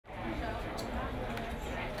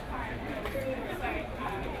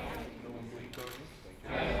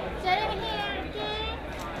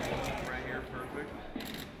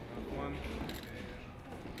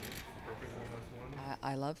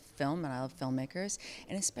love film and I love filmmakers,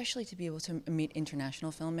 and especially to be able to meet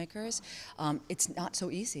international filmmakers. It's not so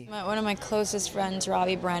easy. One of my closest friends,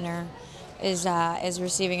 Robbie Brenner, is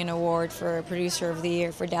receiving an award for Producer of the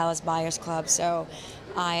Year for Dallas Buyers Club. So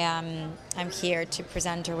I'm here to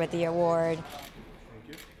present her with the award.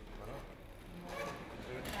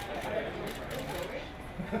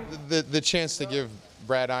 The chance to give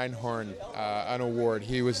Brad Einhorn an award.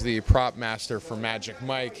 He was the prop master for Magic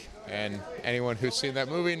Mike, and anyone who's seen that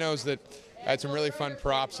movie knows that had some really fun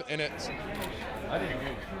props in it.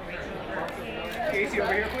 Casey,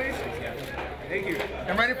 over here, please. Thank you.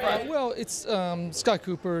 I'm right in front. Well, it's Scott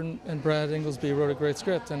Cooper and Brad Inglesby wrote a great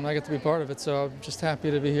script, and I get to be part of it. So I'm just happy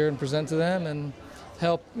to be here and present to them and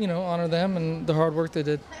help, honor them and the hard work they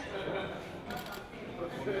did.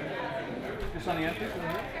 Just on the end, please.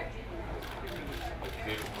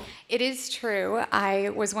 It is true.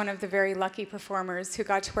 I was one of the very lucky performers who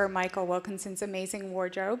got to wear Michael Wilkinson's amazing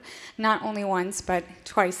wardrobe, not only once, but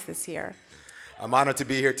twice this year. I'm honored to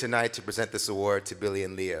be here tonight to present this award to Billy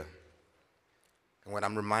and Leah. And when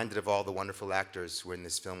I'm reminded of all the wonderful actors who were in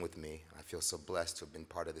this film with me, I feel so blessed to have been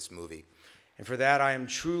part of this movie. And for that, I am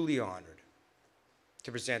truly honored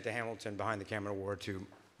to present the Hamilton Behind the Camera Award to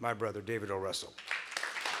my brother, David O. Russell.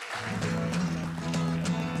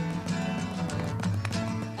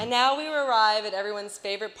 And now we arrive at everyone's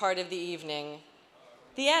favorite part of the evening,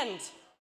 the end.